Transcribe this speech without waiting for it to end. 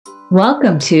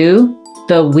Welcome to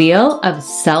the Wheel of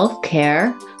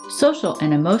Self-Care Social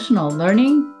and Emotional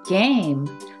Learning Game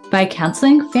by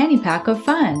Counseling Fanny Pack of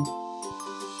Fun.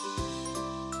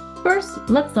 First,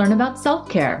 let's learn about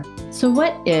self-care. So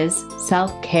what is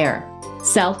self-care?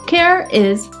 Self-care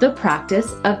is the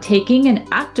practice of taking an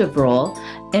active role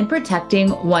in protecting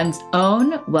one's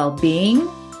own well-being,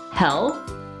 health,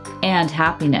 and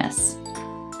happiness.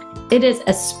 It is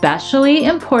especially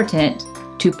important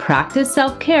to practice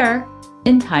self-care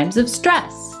in times of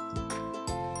stress.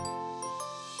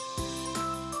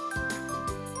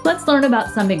 Let's learn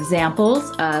about some examples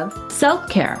of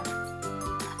self-care.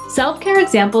 Self-care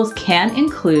examples can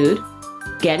include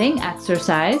getting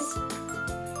exercise,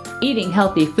 eating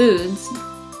healthy foods,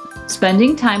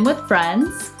 spending time with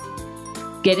friends,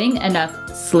 getting enough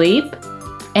sleep,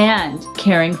 and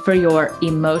caring for your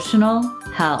emotional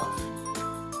health.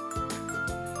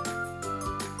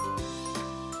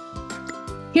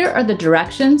 Here are the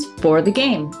directions for the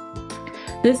game.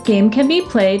 This game can be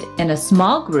played in a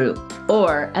small group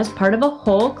or as part of a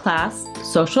whole class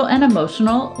social and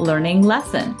emotional learning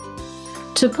lesson.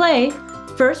 To play,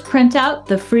 first print out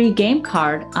the free game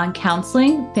card on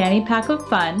Counseling Fanny Pack of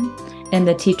Fun in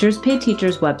the Teachers Pay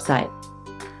Teachers website.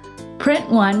 Print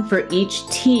one for each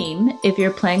team if you're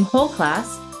playing whole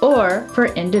class, or for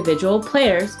individual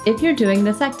players if you're doing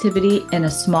this activity in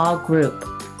a small group.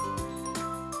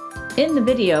 In the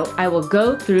video, I will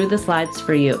go through the slides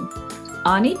for you.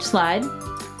 On each slide,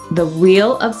 the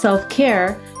Wheel of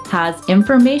Self-Care has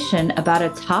information about a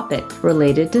topic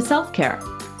related to self-care.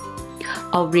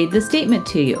 I'll read the statement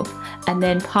to you and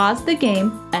then pause the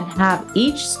game and have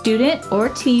each student or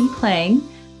team playing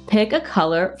pick a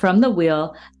color from the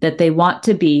wheel that they want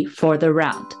to be for the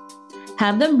round.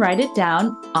 Have them write it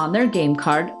down on their game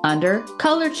card under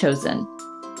Color Chosen.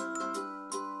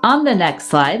 On the next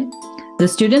slide, the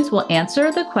students will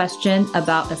answer the question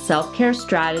about a self-care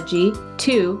strategy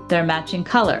to their matching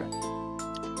color.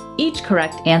 Each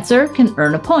correct answer can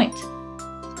earn a point.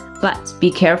 But be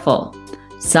careful.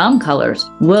 Some colors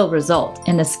will result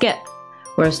in a skip,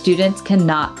 where students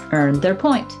cannot earn their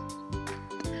point.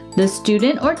 The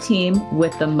student or team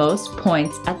with the most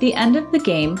points at the end of the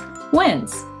game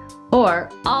wins,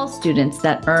 or all students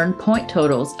that earn point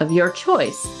totals of your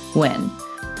choice win.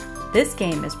 This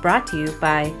game is brought to you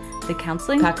by the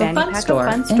Counseling Fanny Pack Pack of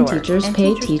Fun and Store Teachers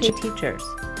Pay Teachers.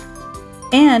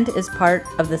 And is part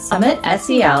of the Summit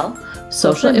SEL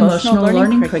Social Emotional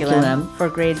Learning Curriculum for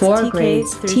grades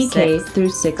TK through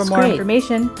 6th For more grade.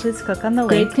 information, please click on the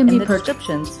Grades link can in be the purchased.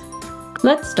 descriptions.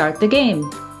 Let's start the game.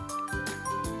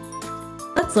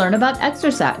 Let's learn about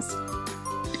exercise.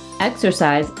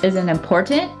 Exercise is an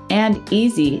important and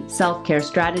easy self-care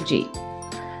strategy.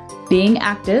 Being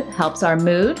active helps our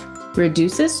mood,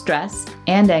 reduces stress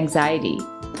and anxiety,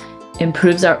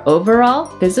 improves our overall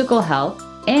physical health,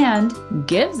 and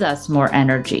gives us more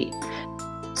energy.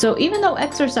 So even though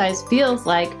exercise feels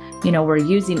like, we're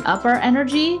using up our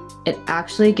energy, it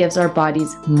actually gives our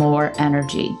bodies more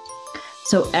energy.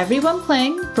 So everyone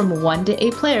playing from 1 to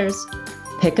 8 players,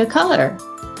 pick a color.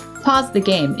 Pause the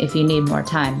game if you need more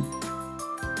time.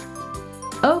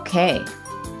 Okay,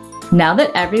 now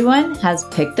that everyone has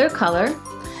picked their color,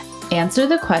 answer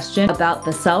the question about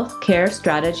the self-care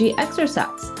strategy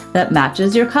exercise that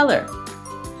matches your color.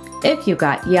 If you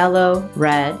got yellow,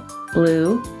 red,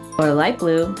 blue, or light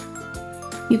blue,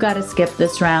 you gotta skip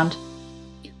this round.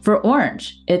 For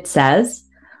orange, it says,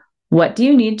 what do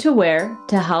you need to wear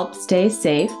to help stay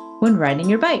safe when riding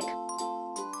your bike?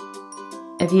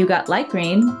 If you got light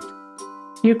green,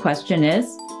 your question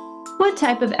is, what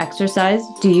type of exercise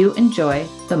do you enjoy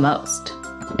the most?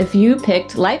 If you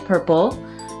picked light purple,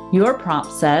 your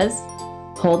prompt says,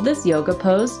 hold this yoga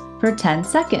pose for 10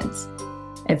 seconds.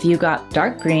 If you got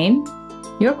dark green,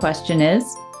 your question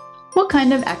is, what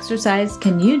kind of exercise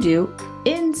can you do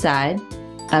inside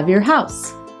of your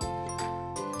house?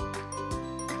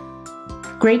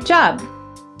 Great job!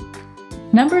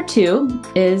 Number 2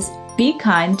 is be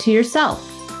kind to yourself.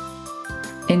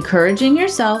 Encouraging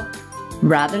yourself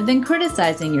rather than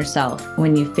criticizing yourself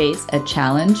when you face a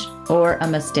challenge or a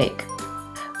mistake.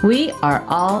 We are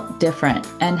all different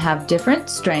and have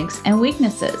different strengths and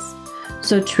weaknesses.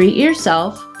 So treat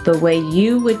yourself the way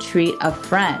you would treat a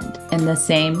friend in the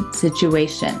same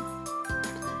situation.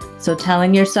 So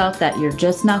telling yourself that you're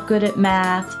just not good at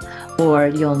math or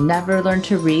you'll never learn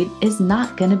to read is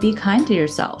not going to be kind to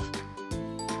yourself.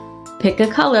 Pick a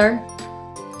color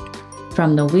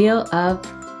from the Wheel of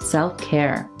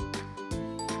Self-Care.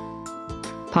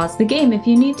 Pause the game if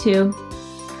you need to.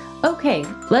 Okay,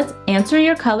 let's answer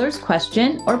your colors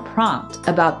question or prompt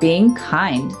about being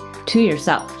kind to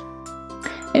yourself.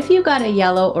 If you got a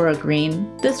yellow or a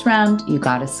green, this round you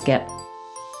gotta skip.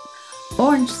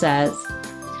 Orange says,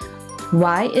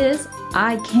 "Why is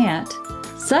 'I can't'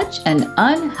 such an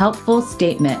unhelpful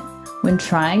statement when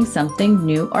trying something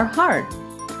new or hard?"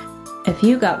 If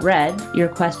you got red, your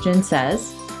question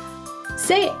says,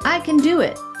 "Say 'I can do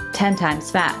it' 10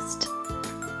 times fast."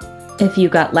 If you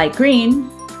got light green,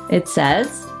 it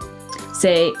says,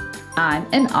 "Say 'I'm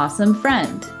an awesome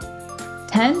friend'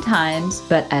 10 times,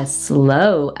 but as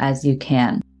slow as you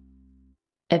can."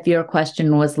 If your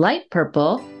question was light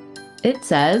purple, it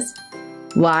says,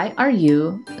 "Why are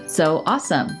you so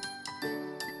awesome?"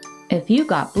 If you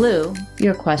got blue,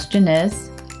 your question is,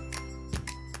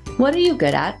 "What are you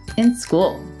good at in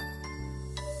school?"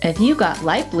 If you got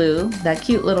light blue, that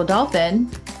cute little dolphin,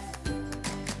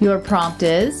 your prompt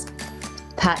is,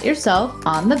 pat yourself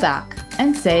on the back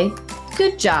and say,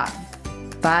 "Good job,"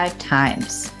 5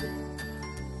 times.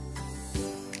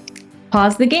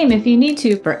 Pause the game if you need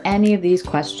to for any of these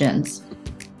questions.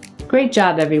 Great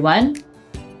job, everyone.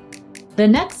 The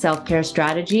next self-care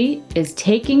strategy is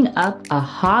taking up a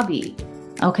hobby.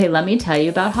 Okay, let me tell you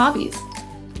about hobbies.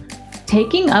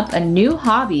 Taking up a new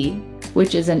hobby,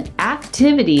 which is an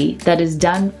activity that is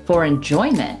done for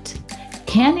enjoyment,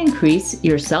 can increase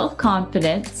your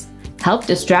self-confidence, help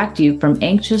distract you from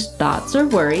anxious thoughts or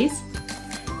worries,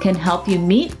 can help you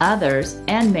meet others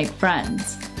and make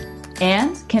friends,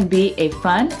 and can be a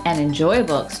fun and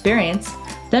enjoyable experience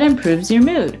that improves your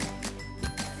mood.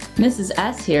 Mrs.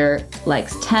 S here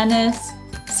likes tennis,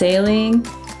 sailing,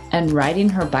 and riding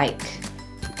her bike.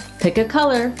 Pick a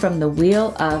color from the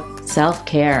wheel of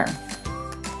self-care.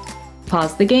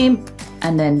 Pause the game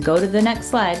and then go to the next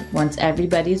slide once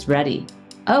everybody's ready.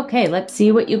 Okay, let's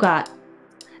see what you got.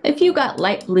 If you got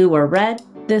light blue or red,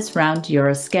 this round you're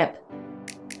a skip.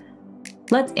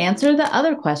 Let's answer the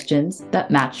other questions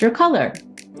that match your color.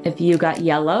 If you got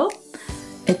yellow,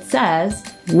 it says,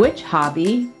 which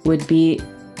hobby would be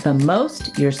the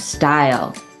most your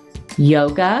style?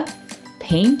 Yoga,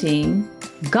 painting,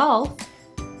 golf,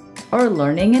 or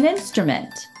learning an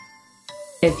instrument?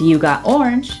 If you got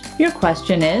orange, your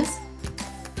question is,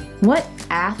 what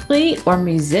athlete or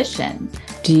musician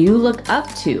do you look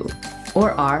up to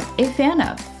or are a fan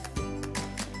of?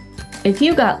 If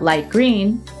you got light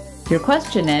green, your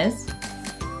question is,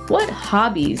 what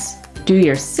hobbies do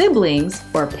your siblings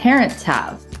or parents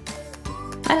have?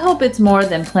 I hope it's more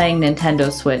than playing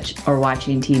Nintendo Switch or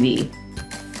watching TV.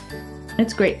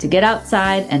 It's great to get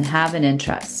outside and have an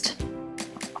interest.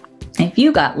 If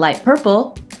you got light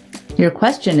purple, your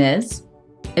question is,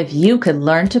 if you could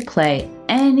learn to play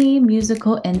any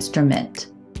musical instrument,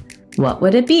 what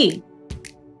would it be?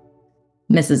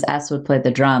 Mrs. S would play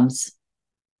the drums.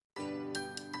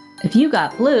 If you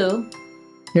got blue,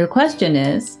 your question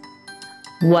is,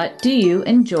 what do you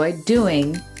enjoy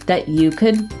doing that you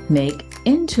could make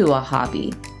into a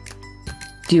hobby?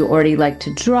 Do you already like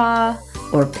to draw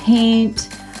or paint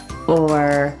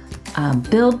or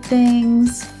build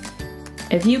things?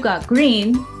 If you got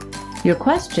green, your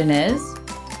question is,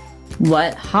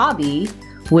 what hobby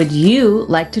would you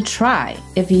like to try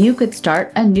if you could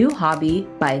start a new hobby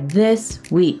by this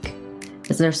week?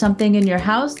 Is there something in your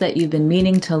house that you've been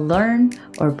meaning to learn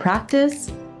or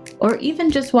practice, or even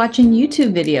just watching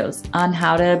YouTube videos on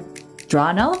how to draw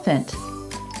an elephant?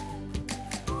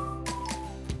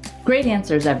 Great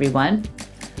answers, everyone.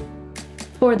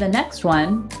 For the next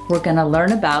one, we're going to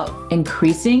learn about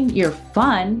increasing your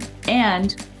fun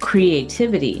and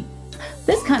creativity.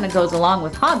 This kind of goes along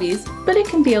with hobbies, but it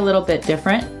can be a little bit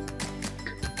different.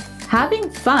 Having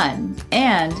fun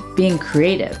and being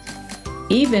creative,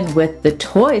 even with the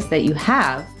toys that you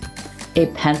have, a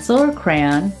pencil or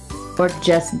crayon, or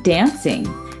just dancing,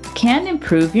 can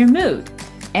improve your mood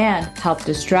and help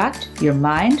distract your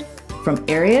mind from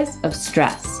areas of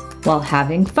stress while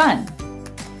having fun.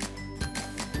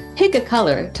 Pick a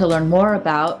color to learn more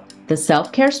about the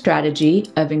self-care strategy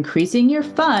of increasing your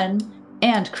fun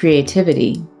and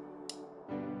creativity.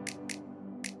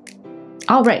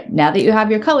 All right, now that you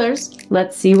have your colors,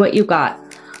 let's see what you got.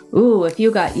 Ooh, if you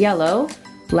got yellow,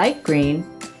 light green,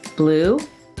 blue,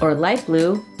 or light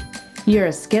blue, you're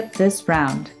a skip this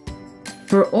round.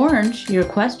 For orange, your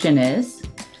question is,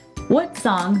 what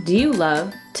song do you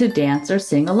love to dance or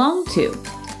sing along to?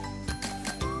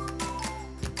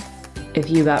 If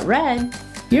you got red,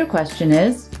 your question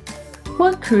is,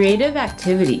 what creative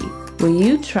activity will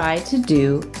you try to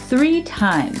do 3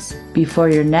 times before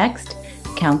your next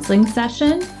counseling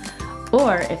session,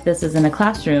 or if this is in a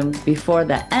classroom, before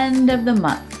the end of the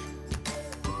month?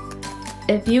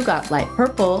 If you got light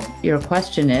purple, your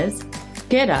question is,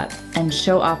 get up and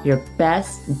show off your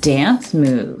best dance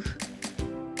move.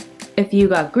 If you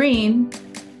got green,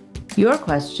 your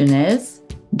question is,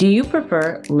 do you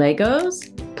prefer Legos,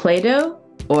 Play-Doh,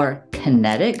 or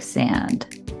kinetic sand?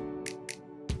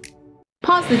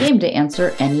 Pause the game to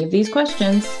answer any of these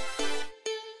questions.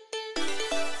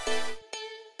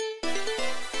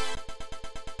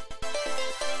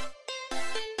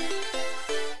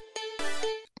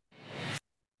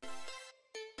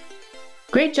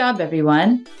 Great job,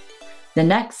 everyone. The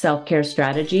next self-care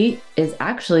strategy is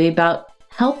actually about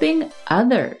helping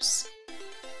others.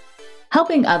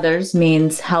 Helping others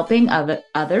means helping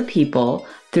other people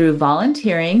through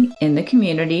volunteering in the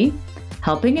community,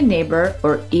 helping a neighbor,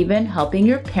 or even helping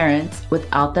your parents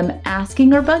without them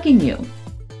asking or bugging you.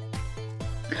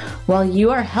 While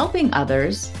you are helping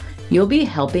others, you'll be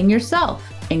helping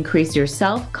yourself increase your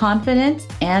self-confidence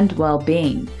and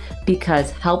well-being,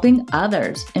 because helping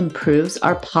others improves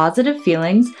our positive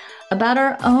feelings about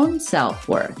our own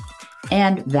self-worth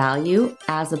and value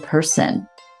as a person.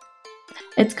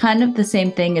 It's kind of the same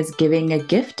thing as giving a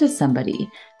gift to somebody.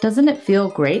 Doesn't it feel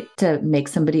great to make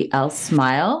somebody else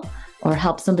smile or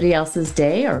help somebody else's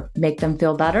day or make them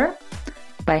feel better?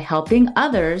 By helping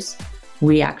others,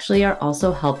 we actually are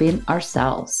also helping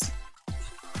ourselves.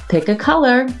 Pick a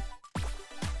color.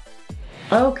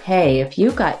 Okay, if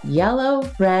you got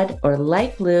yellow, red, or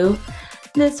light blue,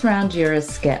 this round you're a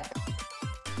skip.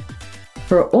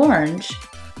 For orange,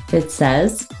 it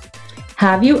says,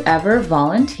 have you ever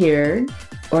volunteered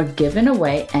or given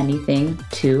away anything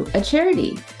to a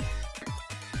charity?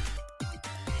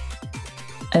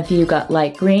 If you got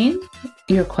light green,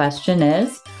 your question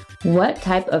is, what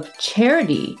type of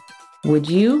charity would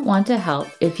you want to help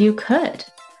if you could?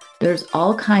 There's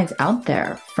all kinds out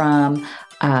there, from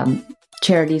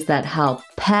charities that help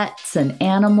pets and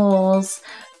animals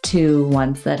to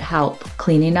ones that help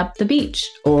cleaning up the beach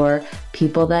or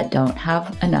people that don't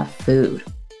have enough food.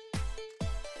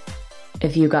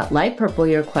 If you got light purple,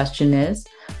 your question is,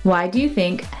 why do you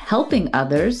think helping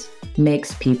others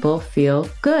makes people feel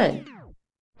good?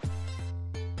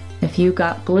 If you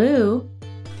got blue,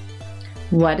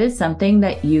 what is something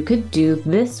that you could do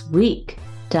this week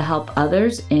to help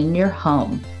others in your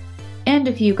home? And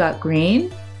if you got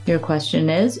green, your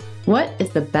question is, what is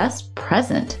the best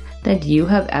present that you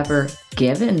have ever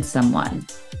given someone?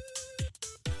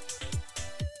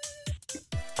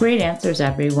 Great answers,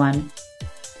 everyone.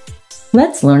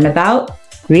 Let's learn about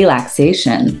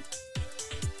relaxation.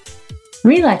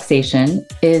 Relaxation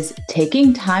is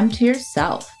taking time to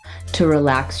yourself to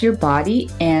relax your body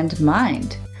and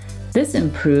mind. This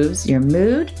improves your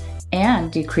mood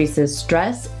and decreases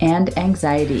stress and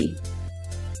anxiety.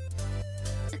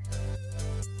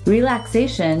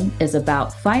 Relaxation is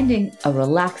about finding a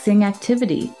relaxing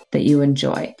activity that you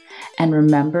enjoy and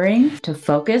remembering to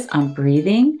focus on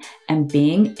breathing and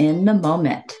being in the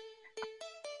moment.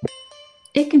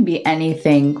 It can be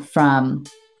anything from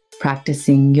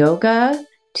practicing yoga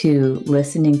to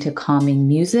listening to calming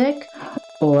music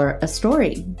or a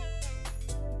story.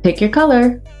 Pick your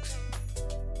color.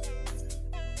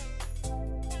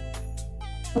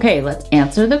 Okay, let's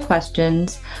answer the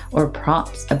questions or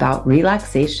prompts about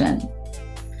relaxation.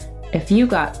 If you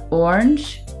got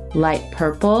orange, light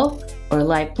purple, or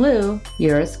light blue,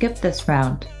 you're a skip this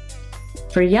round.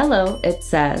 For yellow, it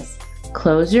says,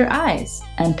 close your eyes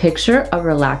and picture a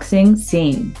relaxing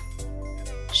scene.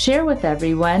 Share with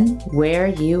everyone where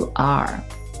you are.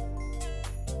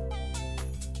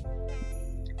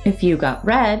 If you got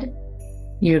red,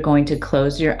 you're going to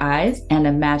close your eyes and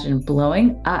imagine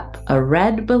blowing up a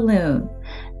red balloon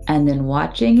and then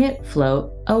watching it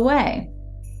float away.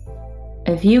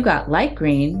 If you got light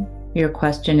green, your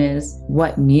question is,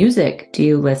 what music do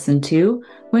you listen to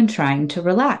when trying to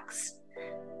relax?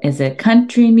 Is it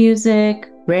country music,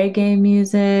 reggae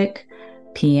music,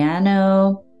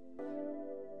 piano?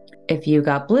 If you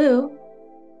got blue,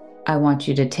 I want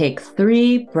you to take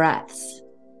 3 breaths,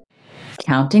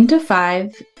 counting to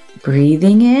 5,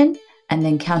 breathing in, and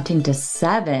then counting to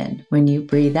 7 when you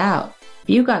breathe out. If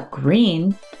you got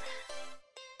green,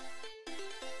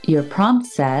 your prompt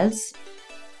says,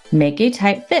 make a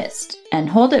tight fist and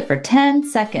hold it for 10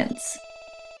 seconds.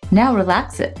 Now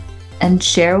relax it and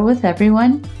share with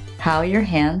everyone how your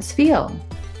hands feel.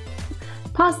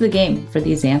 Pause the game for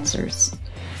these answers.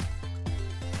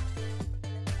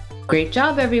 Great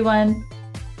job, everyone.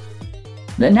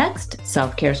 The next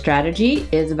self-care strategy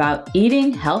is about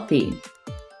eating healthy.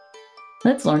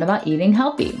 Let's learn about eating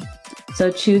healthy. So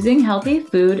choosing healthy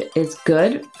food is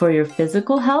good for your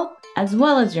physical health as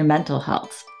well as your mental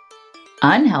health.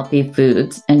 Unhealthy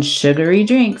foods and sugary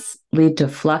drinks lead to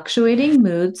fluctuating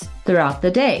moods throughout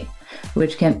the day,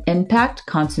 which can impact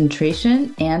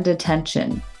concentration and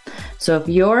attention. So if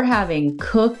you're having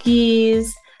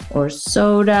cookies or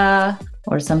soda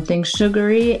or something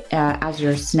sugary as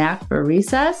your snack for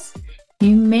recess,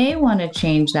 you may want to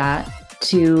change that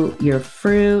to your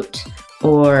fruit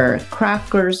or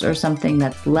crackers or something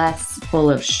that's less full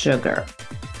of sugar.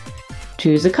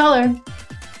 Choose a color.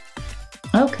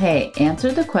 Okay,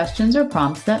 answer the questions or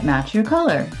prompts that match your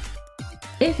color.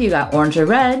 If you got orange or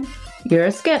red, you're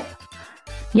a skip.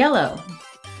 Yellow.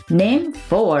 Name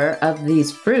 4 of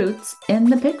these fruits in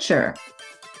the picture.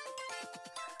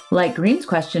 Light green's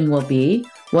question will be,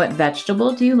 what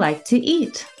vegetable do you like to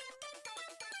eat?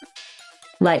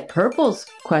 Light purple's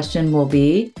question will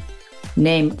be,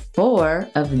 name 4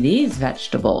 of these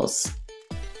vegetables.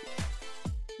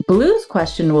 Blue's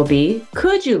question will be,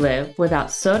 could you live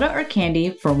without soda or candy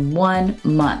for 1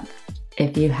 month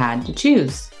if you had to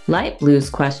choose? Light blue's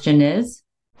question is,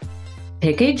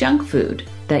 pick a junk food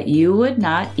that you would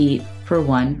not eat for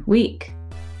 1 week.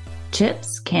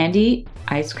 Chips, candy,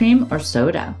 ice cream, or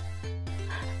soda.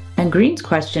 And green's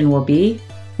question will be,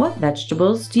 what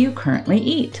vegetables do you currently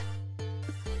eat?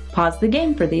 Pause the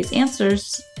game for these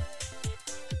answers.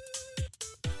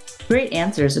 Great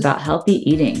answers about healthy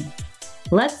eating.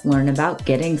 Let's learn about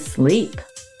getting sleep.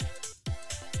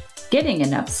 Getting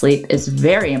enough sleep is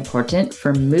very important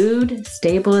for mood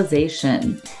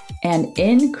stabilization and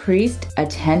increased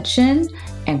attention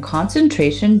and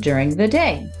concentration during the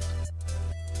day.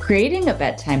 Creating a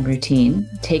bedtime routine,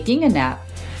 taking a nap,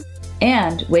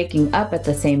 and waking up at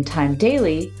the same time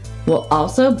daily will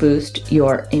also boost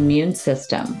your immune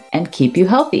system and keep you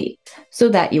healthy so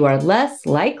that you are less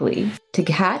likely to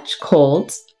catch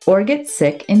colds or get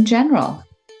sick in general.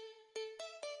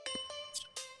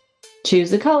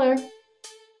 Choose a color.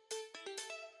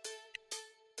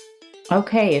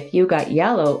 Okay, if you got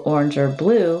yellow, orange, or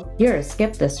blue, you're a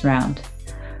skip this round.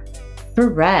 For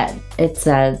red, it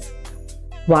says,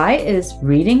 why is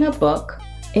reading a book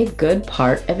a good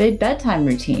part of a bedtime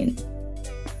routine?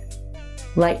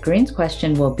 Light green's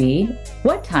question will be,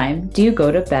 what time do you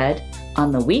go to bed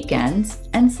on the weekends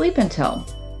and sleep until?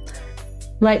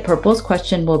 Light purple's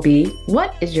question will be,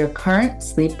 what is your current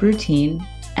sleep routine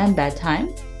and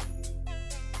bedtime?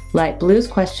 Light blue's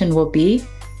question will be,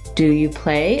 do you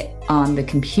play on the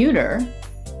computer,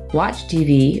 watch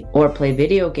TV, or play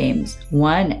video games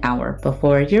 1 hour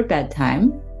before your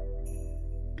bedtime?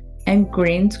 And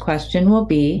green's question will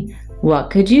be, what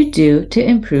could you do to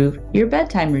improve your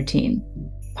bedtime routine?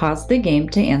 Pause the game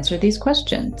to answer these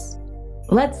questions.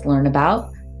 Let's learn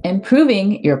about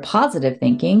improving your positive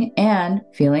thinking and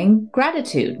feeling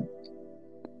gratitude.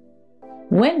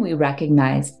 When we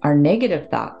recognize our negative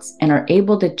thoughts and are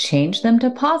able to change them to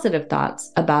positive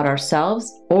thoughts about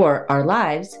ourselves or our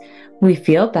lives, we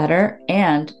feel better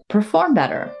and perform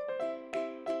better.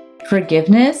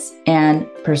 Forgiveness and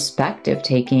perspective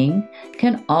taking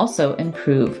can also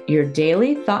improve your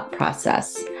daily thought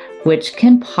process, which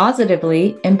can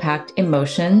positively impact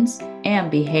emotions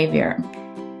and behavior.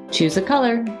 Choose a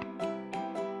color.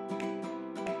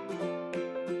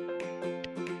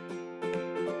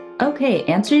 Okay,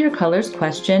 answer your color's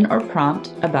question or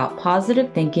prompt about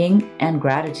positive thinking and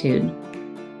gratitude.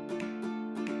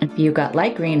 If you got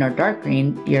light green or dark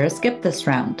green, you're a skip this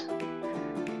round.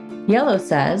 Yellow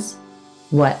says,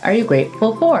 what are you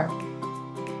grateful for?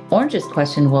 Orange's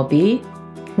question will be,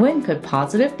 when could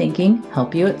positive thinking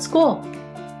help you at school?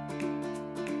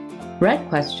 Red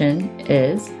question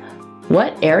is,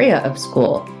 what area of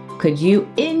school could you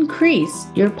increase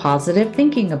your positive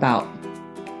thinking about?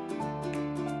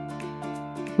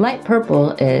 Light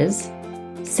purple is,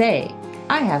 say,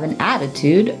 I have an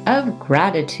attitude of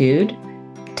gratitude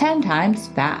 10 times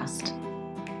fast.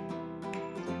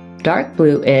 Dark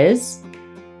blue is,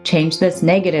 change this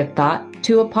negative thought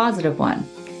to a positive one.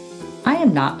 I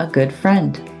am not a good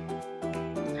friend.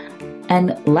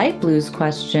 And light blue's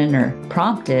question or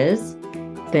prompt is,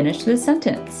 finish this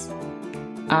sentence.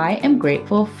 I am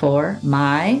grateful for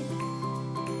my...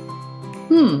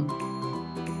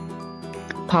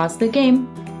 Pause the game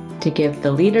to give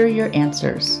the leader your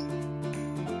answers.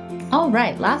 All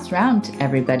right, last round,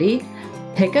 everybody.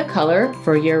 Pick a color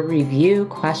for your review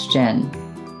question.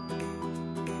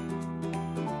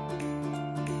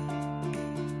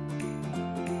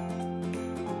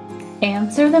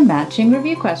 Answer the matching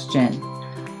review question.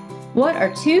 What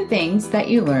are 2 things that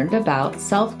you learned about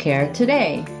self-care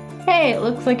today? Hey, it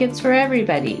looks like it's for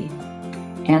everybody.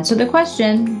 Answer the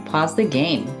question, pause the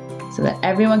game, so that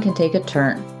everyone can take a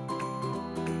turn.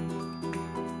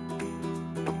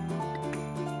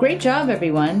 Great job,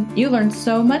 everyone. You learned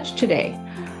so much today.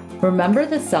 Remember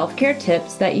the self-care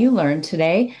tips that you learned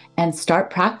today and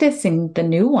start practicing the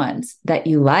new ones that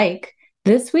you like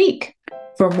this week.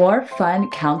 For more fun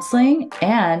counseling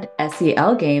and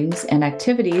SEL games and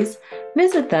activities,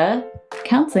 visit the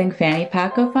Counseling Fanny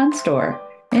Pack of Fun store,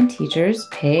 and teachers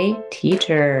pay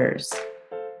teachers.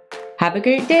 Have a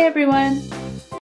great day, everyone!